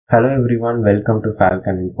Hello everyone, welcome to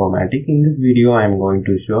Falcon Informatic. In this video, I am going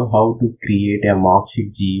to show how to create a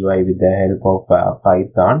Marksheet GUI with the help of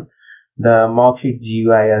Python. The Marksheet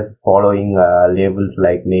GUI has following labels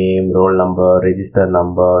like name, roll number, register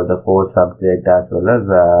number, the course subject, as well as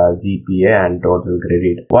GPA and total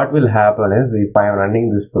credit. What will happen is, if I am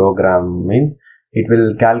running this program, means it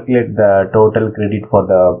will calculate the total credit for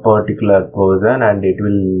the particular person and it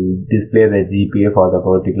will display the GPA for the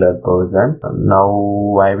particular person.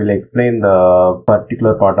 Now I will explain the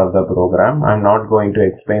particular part of the program. I'm not going to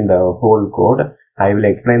explain the whole code. I will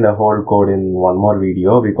explain the whole code in one more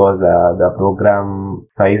video because the program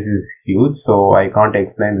size is huge, so I can't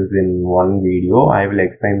explain this in one video. I will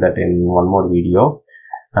explain that in one more video.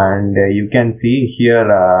 And you can see here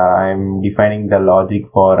I'm defining the logic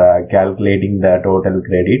for calculating the total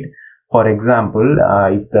credit. For example,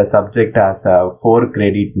 if the subject has 4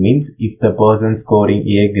 credit, means if the person scoring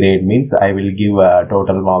A grade, means I will give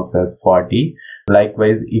total marks as 40.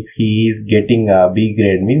 Likewise, if he is getting B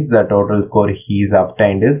grade, means the total score he is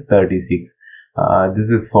obtained is 36. This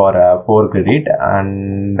is for 4 credit.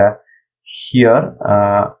 And here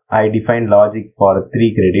I define logic for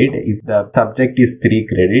 3 credit. If the subject is 3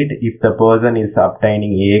 credit, if the person is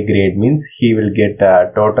obtaining A grade, means he will get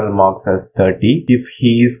total marks as 30. If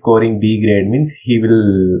he is scoring B grade, means he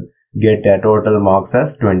will get total marks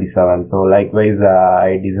as 27. So likewise,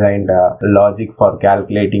 I designed logic for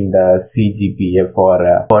calculating the SGPA for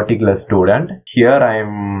a particular student. Here I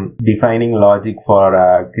am defining logic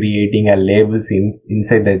for creating a labels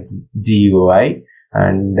inside the GUI.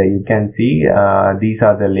 And you can see these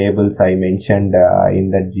are the labels I mentioned in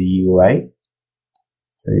the GUI.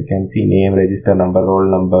 So you can see name, register number, roll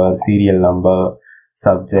number, serial number,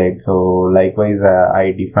 subject. So likewise,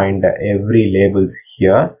 I defined every labels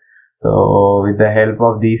here. So with the help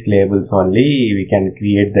of these labels only, we can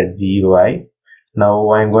create the GUI.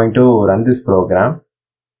 Now I'm going to run this program.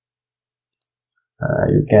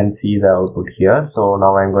 You can see the output here. So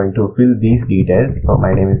now I'm going to fill these details. So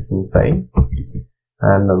my name is Susai.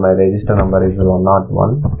 And my register number is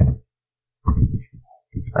 101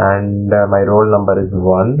 and my roll number is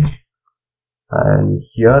 1, and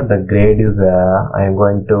here the grade is I am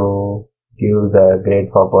going to give the grade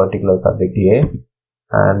for particular subject A,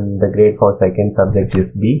 and the grade for second subject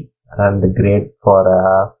is B, and the grade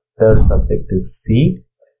for third subject is C,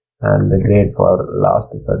 and the grade for last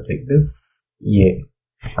subject is A.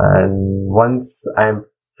 And once I am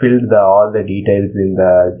filled all the details in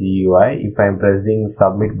the GUI, if I am pressing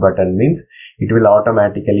submit button, means it will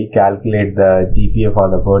automatically calculate the GPA for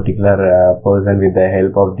the particular person with the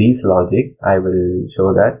help of this logic. I will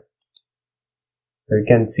show that. You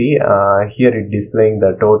can see here it displaying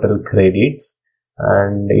the total credits,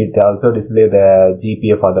 and it also display the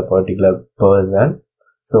GPA for the particular person.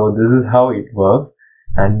 So this is how it works.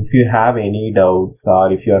 And if you have any doubts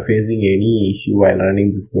or if you are facing any issue while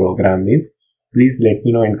running this program, means please let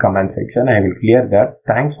me know in comment section. I will clear that.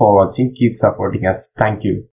 Thanks for watching. Keep supporting us. Thank you.